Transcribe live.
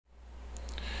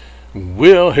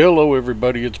Well, hello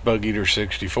everybody, it's Bug Eater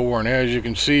 64, and as you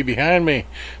can see behind me,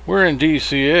 we're in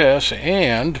DCS,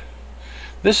 and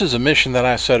this is a mission that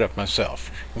I set up myself.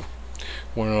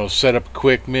 One of those set up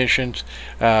quick missions,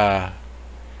 and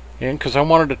because I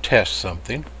wanted to test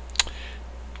something,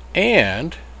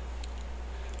 and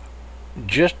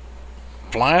just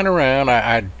flying around,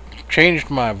 I changed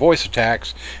my voice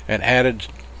attacks and added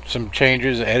some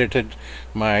changes, edited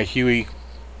my HUEY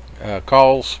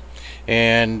calls,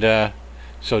 and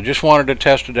so just wanted to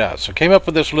test it out. So came up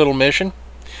with this little mission.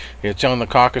 It's on the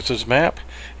Caucasus map,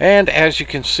 and as you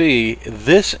can see,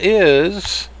 this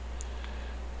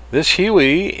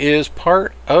HUEY is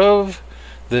part of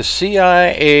the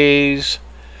CIA's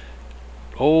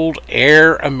old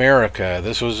Air America.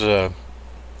 This was a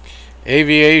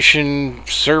aviation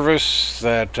service,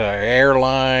 that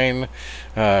airline,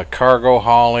 cargo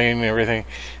hauling, everything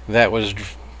that was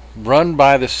run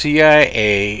by the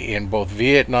CIA in both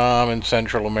Vietnam and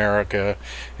Central America,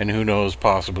 and who knows,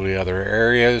 possibly other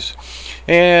areas.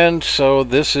 And so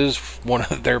this is one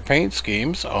of their paint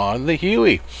schemes on the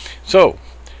HUEY. So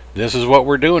this is what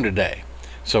we're doing today.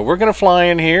 So we're going to fly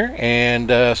in here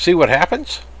and see what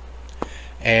happens.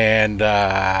 And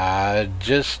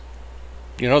just,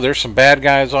 you know, there's some bad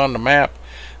guys on the map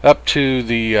up to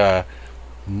the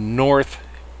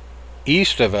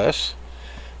northeast of us.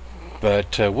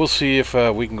 But we'll see if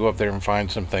we can go up there and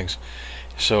find some things.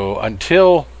 So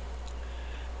until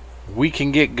we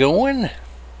can get going,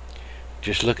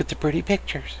 just look at the pretty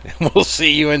pictures. We'll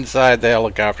see you inside the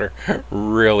helicopter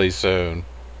really soon.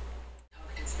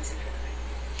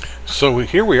 So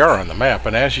here we are on the map,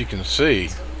 and as you can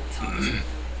see,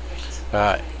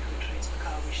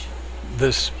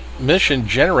 this mission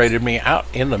generated me out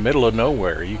in the middle of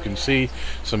nowhere. You can see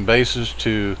some bases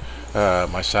to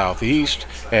my southeast,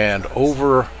 and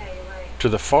over to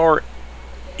the far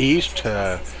east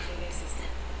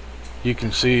you can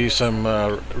see some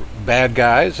bad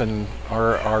guys, and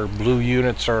our blue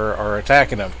units are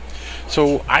attacking them.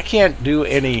 So I can't do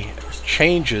any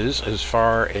changes as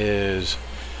far as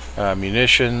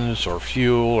munitions or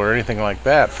fuel or anything like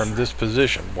that from this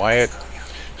position. Why it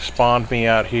spawned me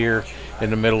out here in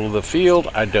the middle of the field,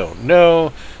 I don't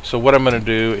know. So what I'm going to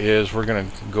do is we're going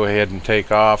to go ahead and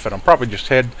take off, and I'll probably just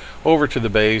head over to the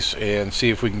base and see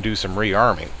if we can do some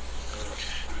rearming.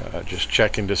 Just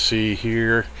checking to see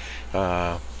here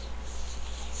my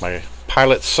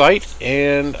pilot sight,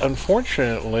 and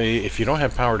unfortunately, if you don't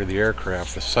have power to the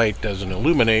aircraft, the sight doesn't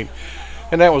illuminate,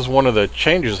 and that was one of the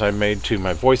changes I made to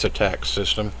my voice attack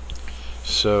system.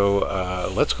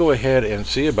 So let's go ahead and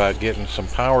see about getting some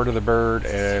power to the bird,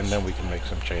 and then we can make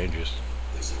some changes.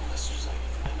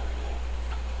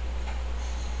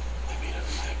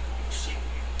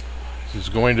 This is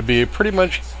going to be a pretty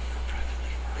much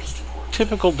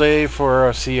typical day for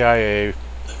a CIA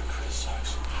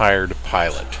hired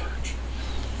pilot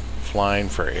flying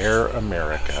for Air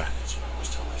America.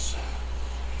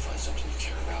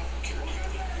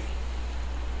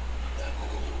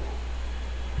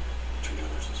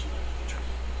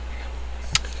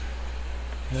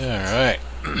 Alright,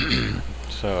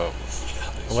 so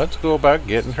let's go about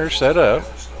getting her set up,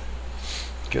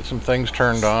 get some things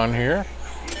turned on here.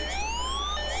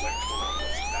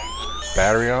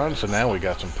 Battery on, so now we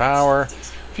got some power.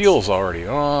 Fuel's already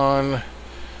on.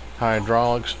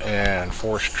 Hydraulics and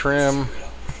force trim.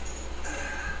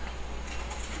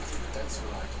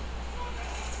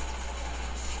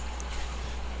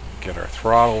 Get our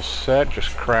throttle set,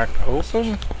 just cracked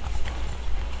open.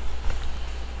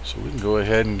 So we can go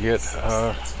ahead and get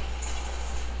the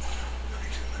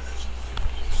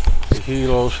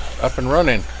helos up and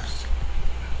running.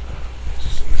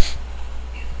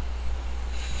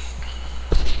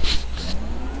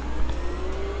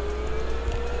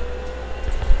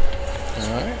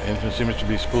 Alright, engine seems to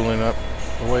be spooling up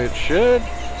the way it should.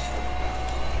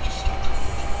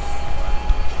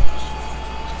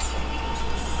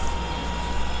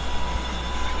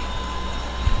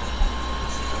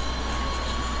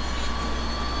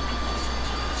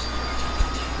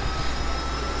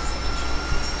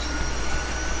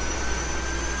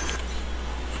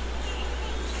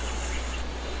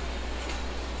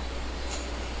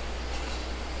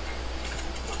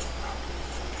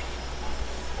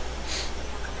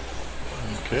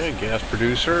 Okay, gas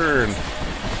producer and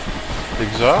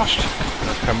exhaust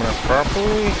are coming up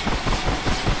properly.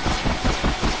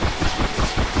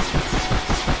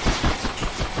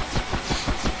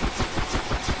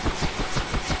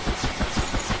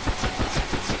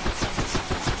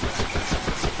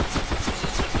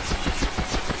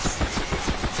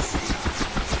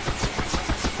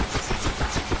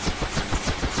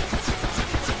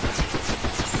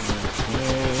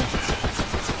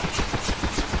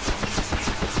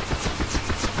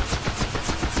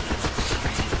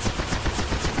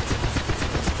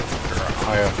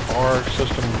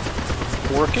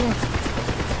 working?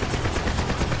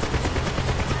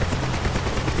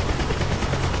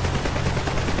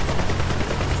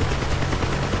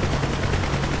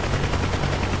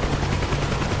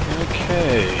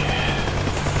 Okay.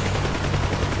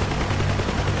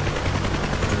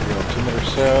 There we go, altimeter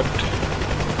set.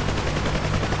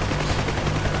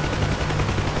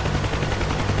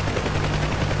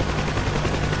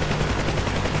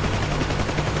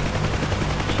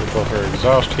 So both our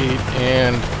exhaust heat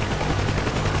and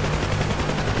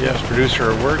gas producer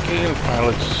are working.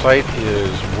 Pilot sight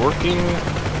is working.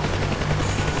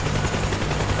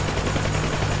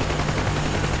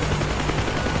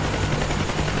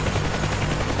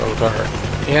 Both our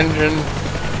engine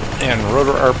and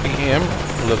rotor RPM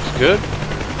looks good.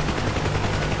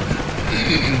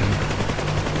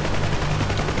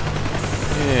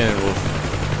 And we'll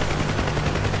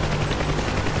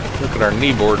look at our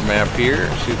kneeboard map here,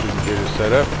 see if we can get it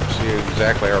set up, see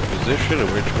exactly our position and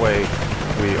which way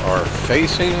we are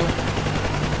facing.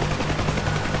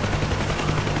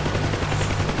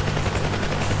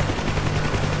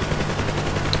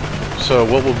 So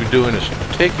what we'll be doing is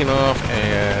taking off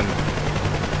and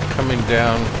coming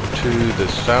down to the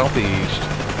southeast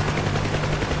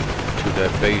to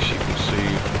that base you can see,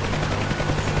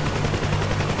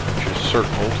 which is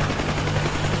circled.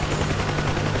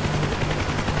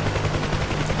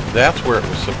 That's where it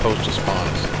was supposed to spawn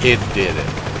us. It did it.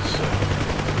 So.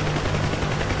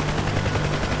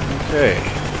 Okay.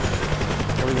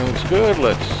 Everything looks good.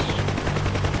 Let's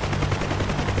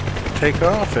take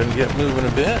off and get moving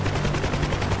a bit.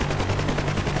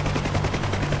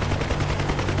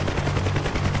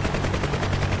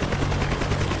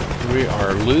 We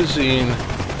are losing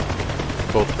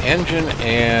both engine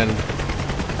and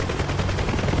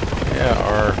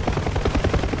our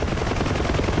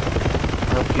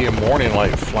RPM warning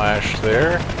light flash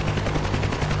there,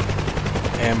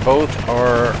 and both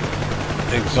our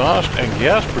exhaust and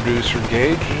gas producer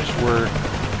gauges were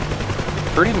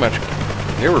pretty much,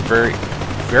 they were very,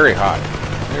 very hot.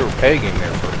 They were pegging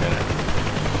there for a minute.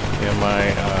 And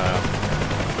my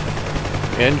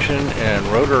engine and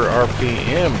rotor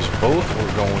RPMs both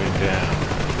were going down.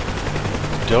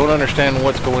 Don't understand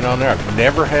what's going on there. I've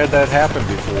never had that happen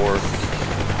before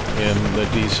in the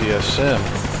DCS sim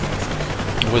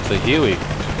with the HUEY.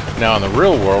 Now in the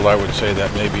real world, I would say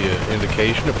that may be an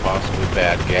indication of possibly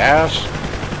bad gas,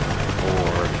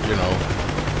 or, you know,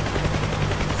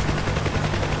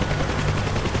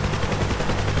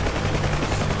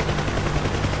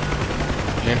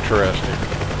 interesting.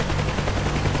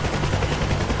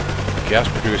 Gas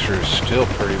producer is still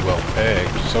pretty well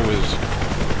pegged. So is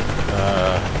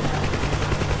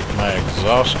my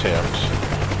exhaust temps.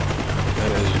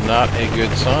 That is not a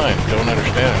good sign. Don't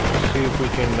understand it. Let's see if we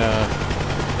can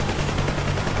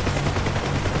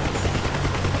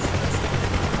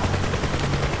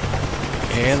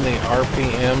and the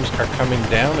RPMs are coming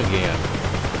down again.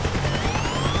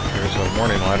 There's a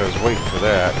warning light. I was waiting for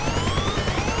that.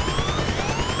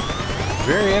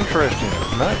 Very interesting.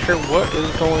 I'm not sure what is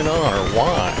going on or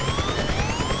why.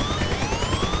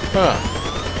 Huh.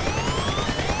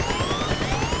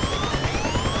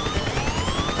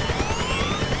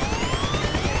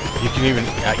 You can even,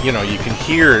 you know, you can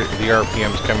hear the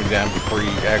RPMs coming down before you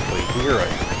actually hear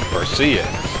it or see it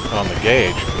on the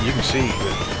gauge. You can see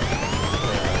that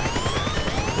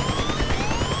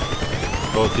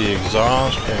both the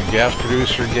exhaust and gas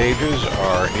producer gauges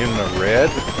are in the red.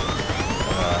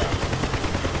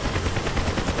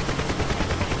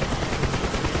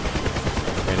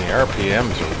 And the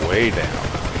RPMs are way down.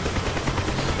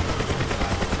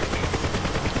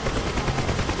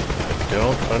 I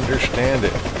don't understand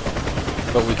it.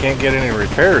 But we can't get any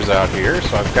repairs out here,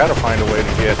 so I've got to find a way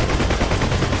to get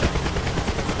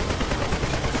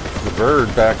the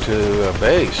bird back to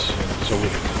base. So we,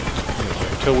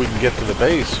 until we can get to the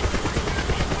base,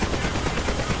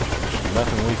 there's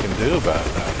nothing we can do about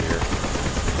it out here.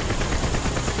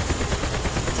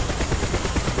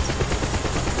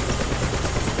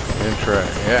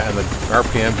 Interesting. Yeah, and the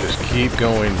RPM just keep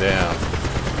going down.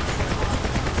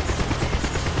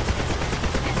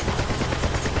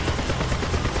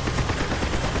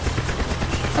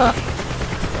 Huh.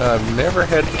 I've never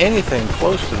had anything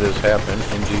close to this happen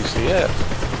in DCS.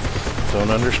 Don't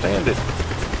understand it.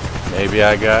 Maybe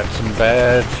I got some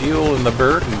bad fuel in the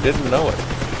bird and didn't know it.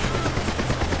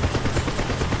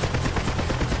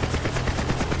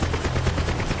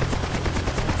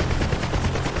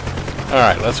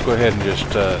 Alright, let's go ahead and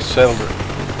just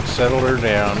settle her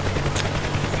down.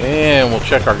 And we'll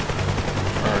check our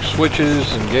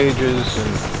switches and gauges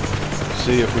and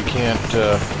see if we can't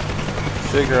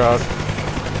figure out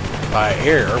by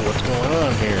air. What's going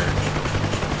on here?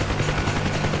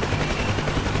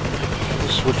 We'll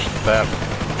switch that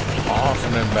off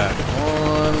and then back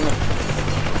on.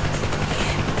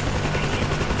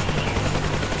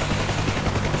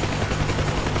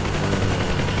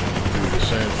 Do the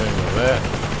same thing with that.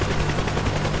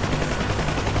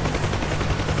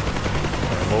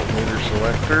 Our voltmeter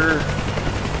selector.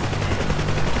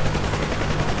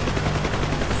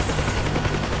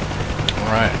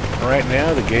 Right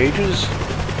now the gauges,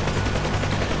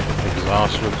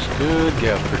 exhaust looks good,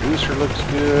 gas producer looks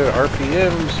good,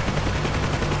 RPMs,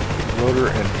 rotor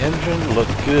and engine look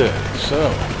good. So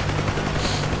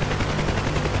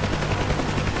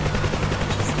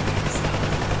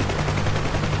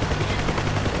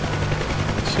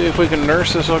let's see if we can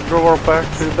nurse this girl back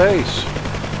to the base.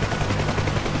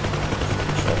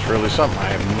 That's really something. I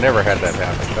have never had that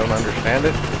happen. Don't understand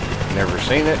it, never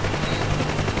seen it.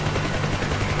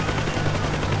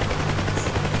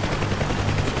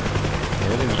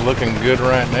 Everything's looking good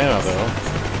right now, though.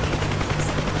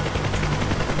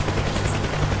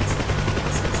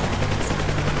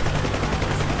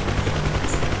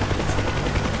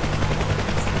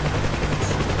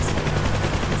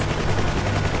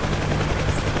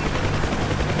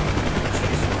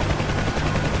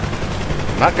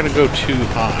 I'm not going to go too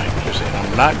high. Just saying,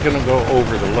 I'm not going to go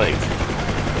over the lake,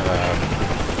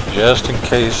 just in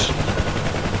case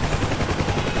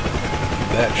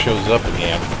that shows up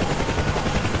again.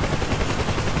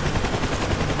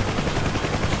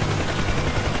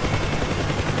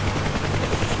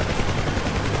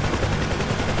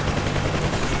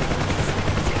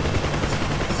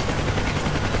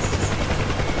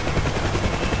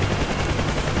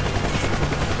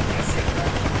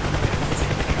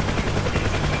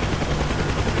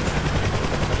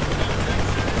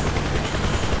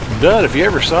 But if you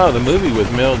ever saw the movie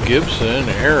with Mel Gibson,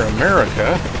 Air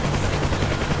America,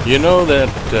 you know that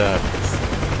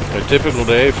a typical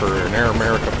day for an Air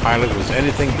America pilot was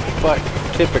anything but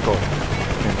typical.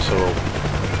 And so,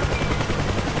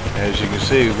 as you can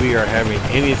see, we are having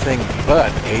anything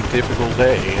but a typical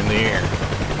day in the air.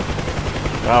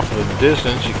 Off of the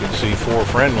distance, you can see 4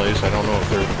 friendlies. I don't know if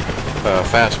they're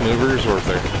fast movers or if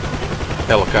they're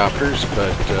helicopters,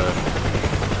 but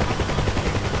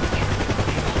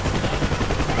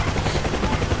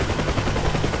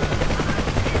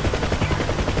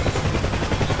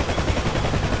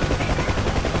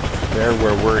they're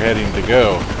where we're heading to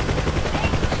go.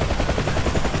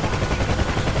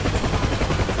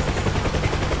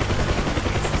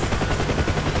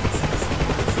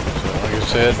 So like I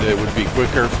said, it would be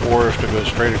quicker for us to go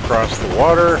straight across the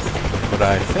water, but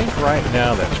I think right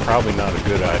now that's probably not a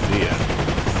good idea.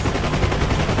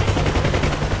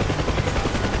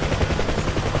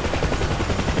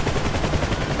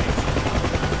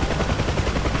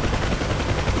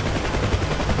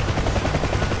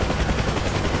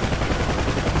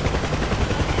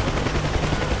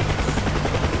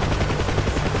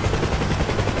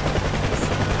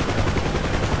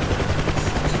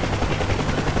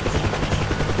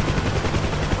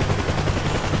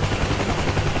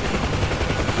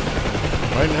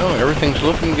 Right now, everything's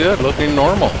looking good, looking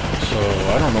normal. So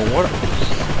I don't know what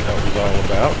that was all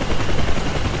about.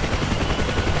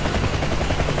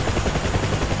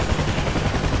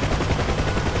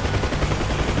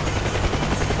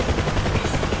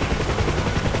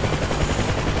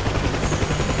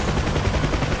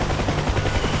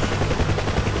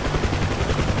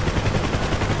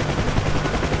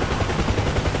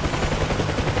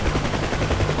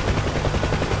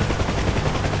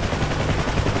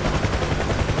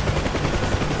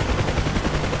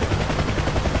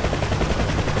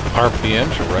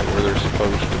 RPMs are right where they're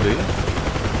supposed to be.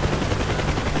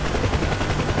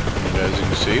 And as you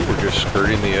can see, we're just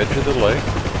skirting the edge of the lake.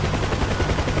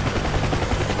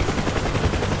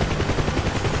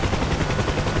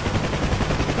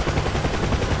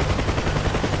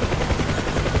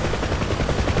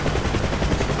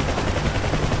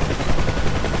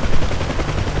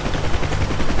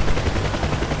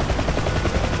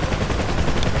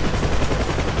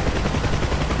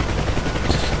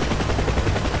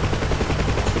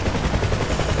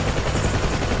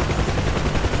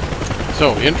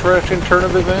 So, interesting turn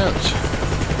of events.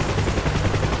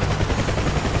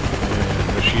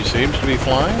 And she seems to be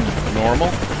flying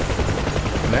normal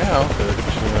now, but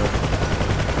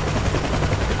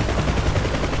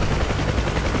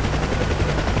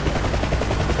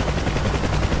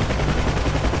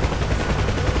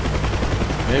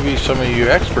maybe some of you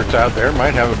experts out there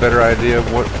might have a better idea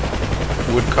of what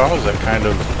would cause that kind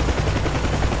of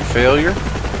failure.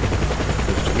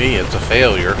 Because to me, it's a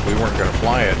failure. We weren't going to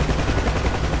fly it.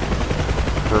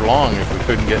 for long if we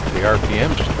couldn't get the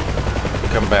RPMs to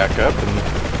come back up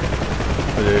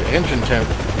and the engine temp,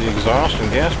 the exhaust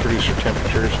and gas producer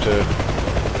temperatures to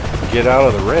get out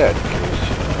of the red, because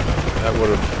that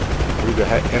would have, we'd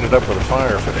have ended up with a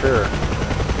fire for sure.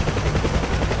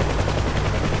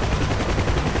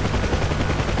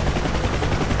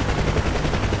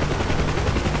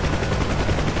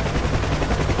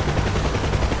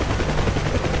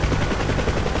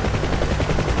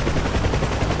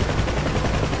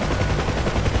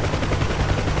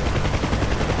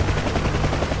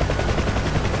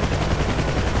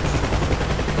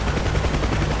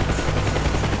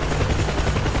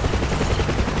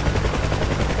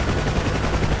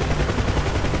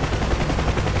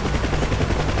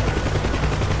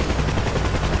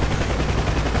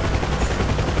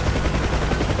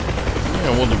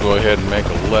 And we'll go ahead and make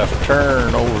a left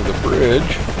turn over the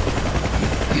bridge.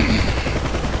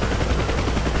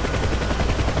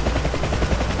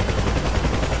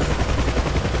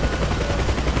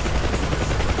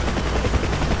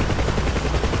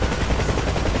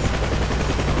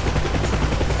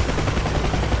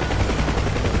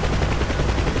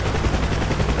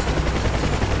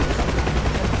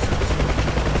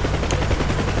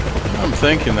 I'm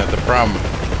thinking that the problem,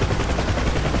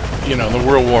 you know, in the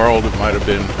real world, it might have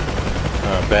been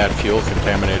bad fuel,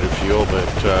 contaminated fuel, but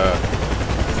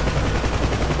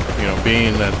you know,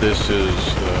 being that this is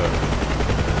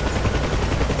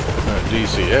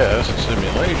DCS, a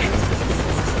simulation,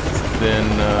 then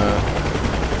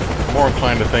more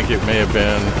inclined to think it may have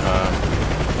been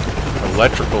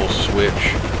electrical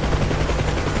switch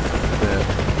that,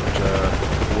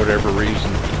 whatever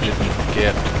reason, didn't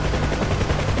get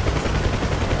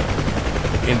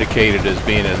indicated as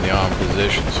being in the on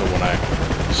position. So when I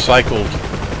cycled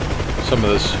some of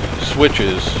the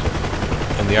switches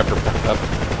in the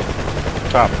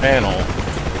top panel,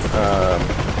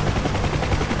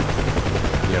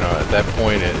 you know, at that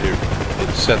point it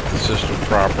set the system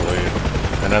properly,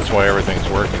 and that's why everything's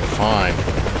working fine.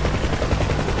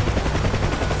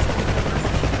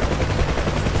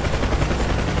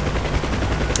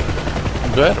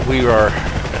 But we are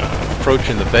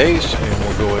approaching the base, and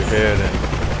we'll go ahead and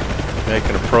make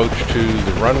an approach to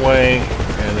the runway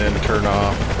and then turn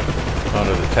off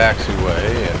onto the taxiway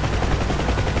and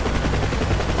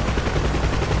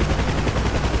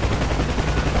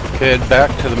head back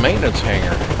to the maintenance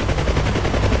hangar.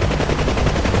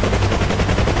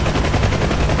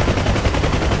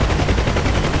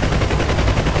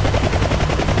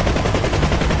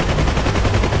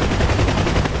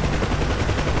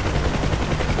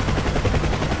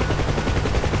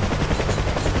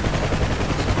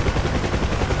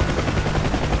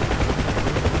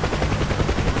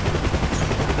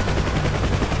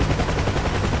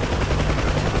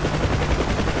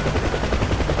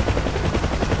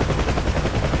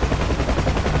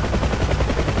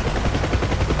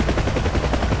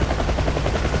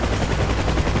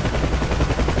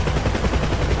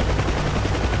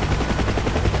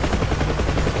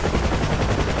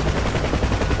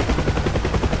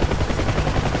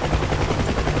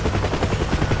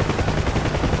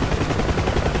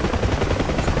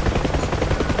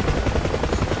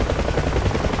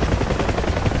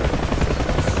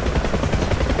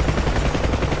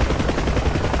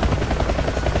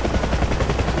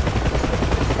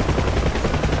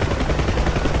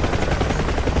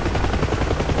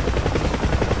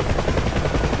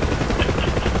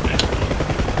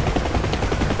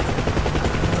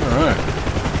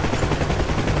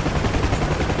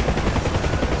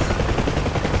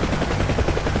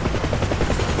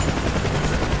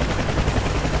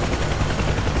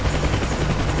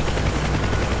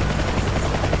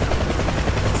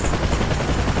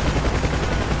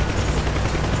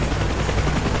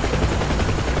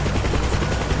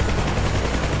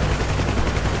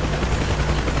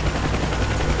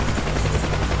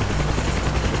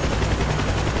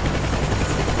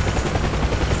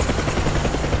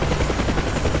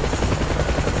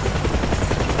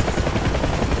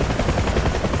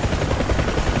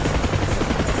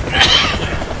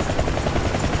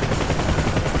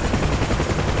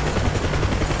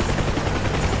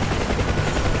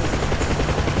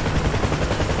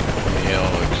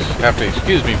 Have to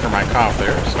excuse me for my cough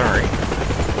there, sorry.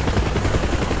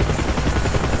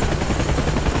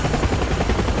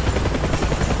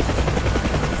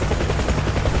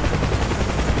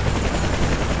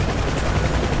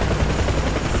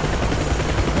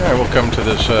 Alright, we'll come to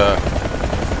this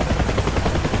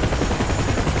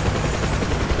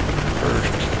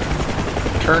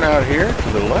first turnout here to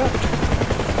the left.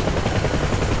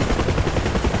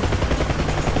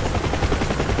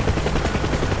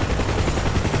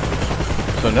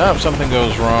 So now if something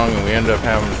goes wrong and we end up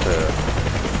having to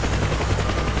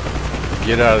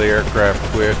get out of the aircraft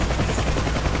quick,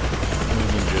 we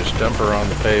can just dump her on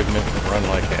the pavement and run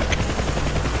like heck.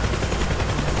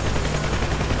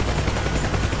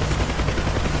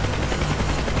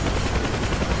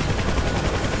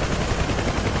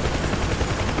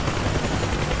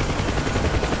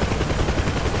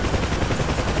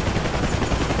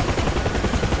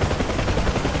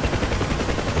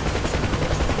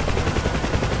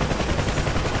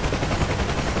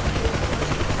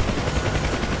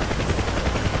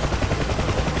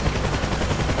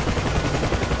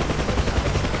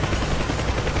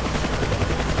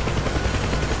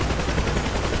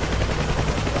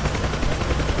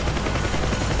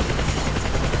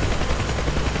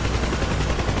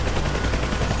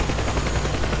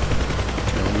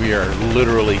 We are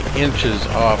literally inches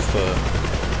off the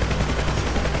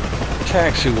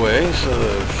taxiway, so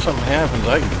that if something happens,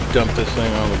 I can dump this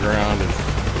thing on the ground and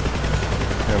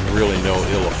have really no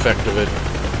ill effect of it.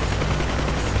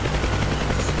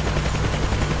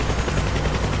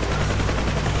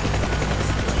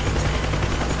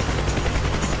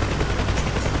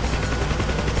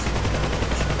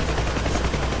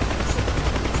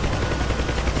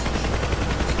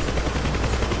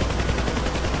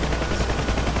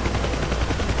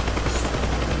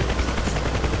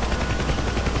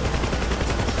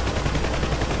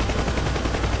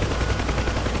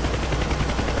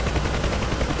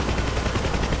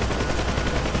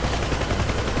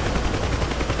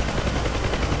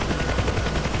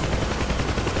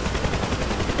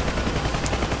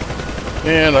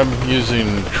 And I'm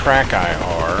using track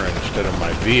IR instead of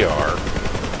my VR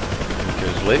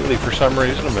because lately for some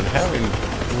reason I've been having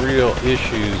real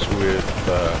issues with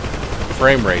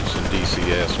frame rates in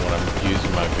DCS when I'm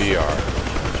using my VR,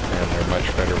 and they're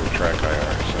much better with track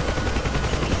IR, so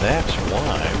that's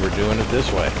why we're doing it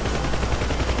this way.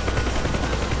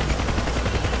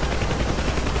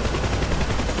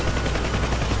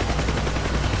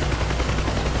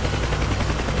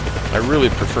 I really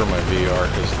prefer my VR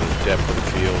because of the depth of the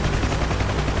field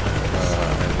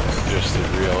and just the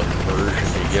real immersion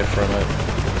you get from it.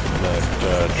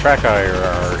 But track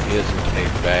IR isn't a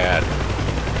bad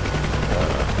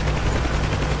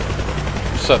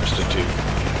substitute.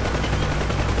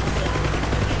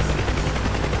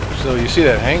 So you see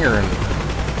that hangar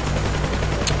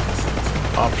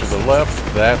off to the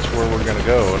left, that's where we're going to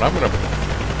go. And I'm going to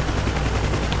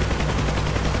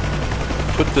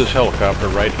put this helicopter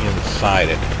right inside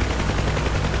it.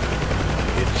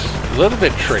 It's a little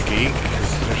bit tricky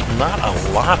because there's not a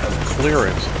lot of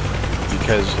clearance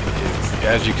because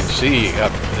as you can see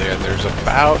up there, there's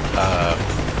about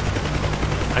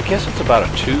I guess it's about a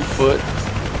 2-foot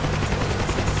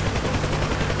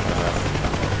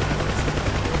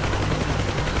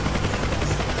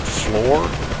floor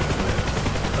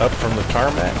up from the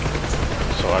tarmac,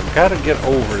 so I've got to get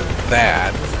over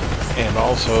that and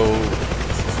also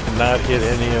not hit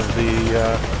any of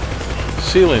the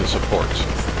ceiling supports.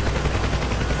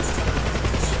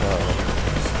 So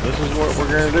this is what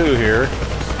we're going to do here.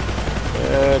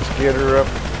 Let's get her up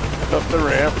the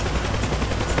ramp.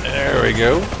 There we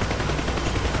go.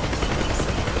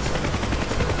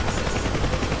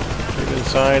 Get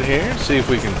inside here, see if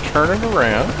we can turn it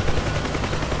around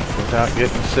without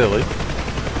getting silly.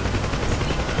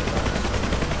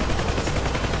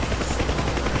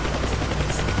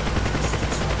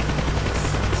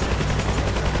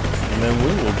 And then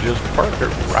we will just park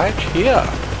it right here.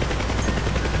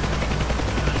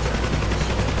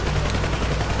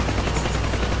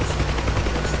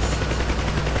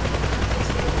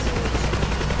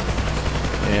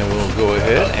 And we'll go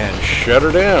ahead and shut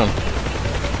her down.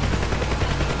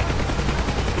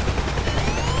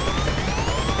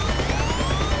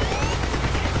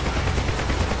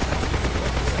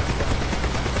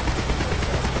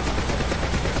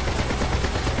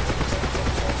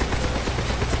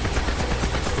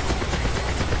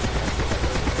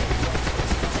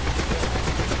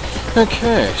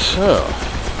 Okay, so,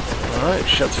 alright,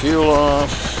 shut the fuel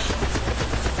off.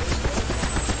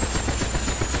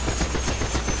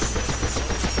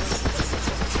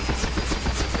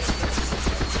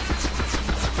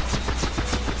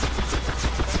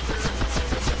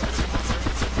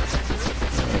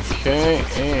 Okay,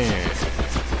 and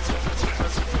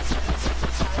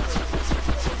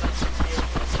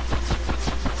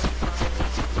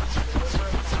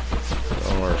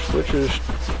all our switches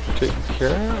taken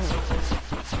care of.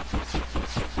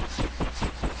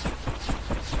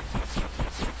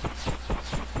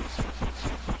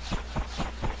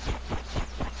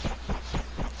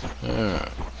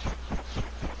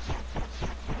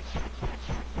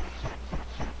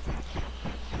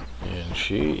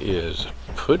 is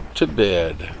put to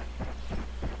bed.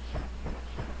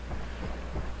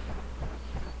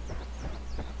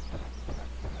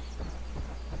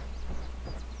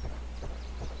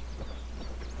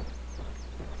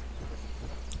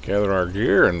 Gather our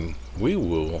gear and we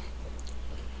will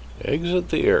exit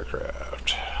the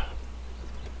aircraft.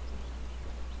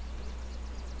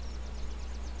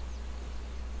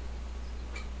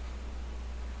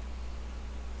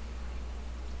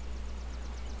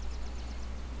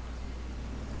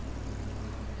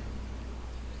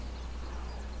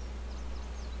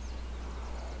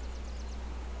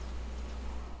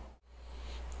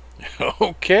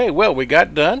 Okay, well, we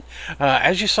got done.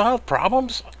 As you saw,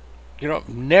 problems,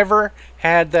 never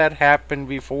had that happen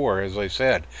before. As I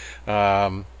said,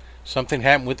 something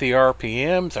happened with the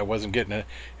RPMs. I wasn't getting it.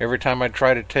 Every time I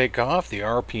tried to take off, the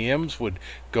RPMs would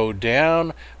go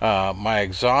down. My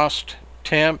exhaust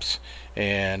temps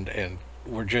and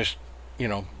were just,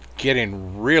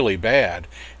 getting really bad.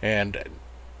 And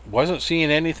wasn't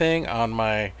seeing anything on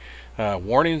my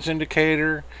warnings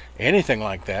indicator, anything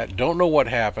like that. Don't know what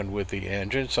happened with the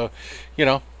engine. So,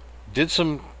 did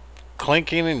some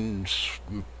clinking and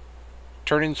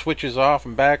turning switches off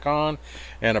and back on,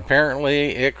 and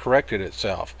apparently it corrected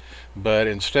itself. But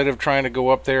instead of trying to go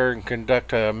up there and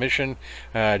conduct a mission,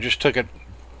 just took it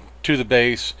to the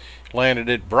base, landed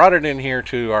it, brought it in here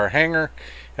to our hangar,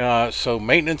 so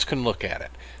maintenance can look at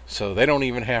it. So they don't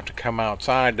even have to come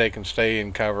outside. They can stay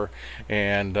in cover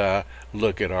and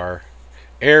look at our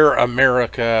Air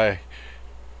America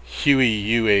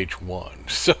HUEY UH-1.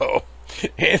 So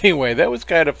anyway, that was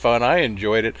kind of fun. I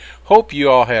enjoyed it. Hope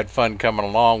you all had fun coming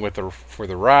along for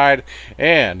the ride.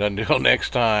 And until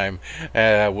next time,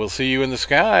 we'll see you in the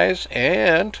skies.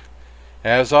 And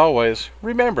as always,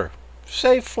 remember,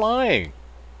 safe flying.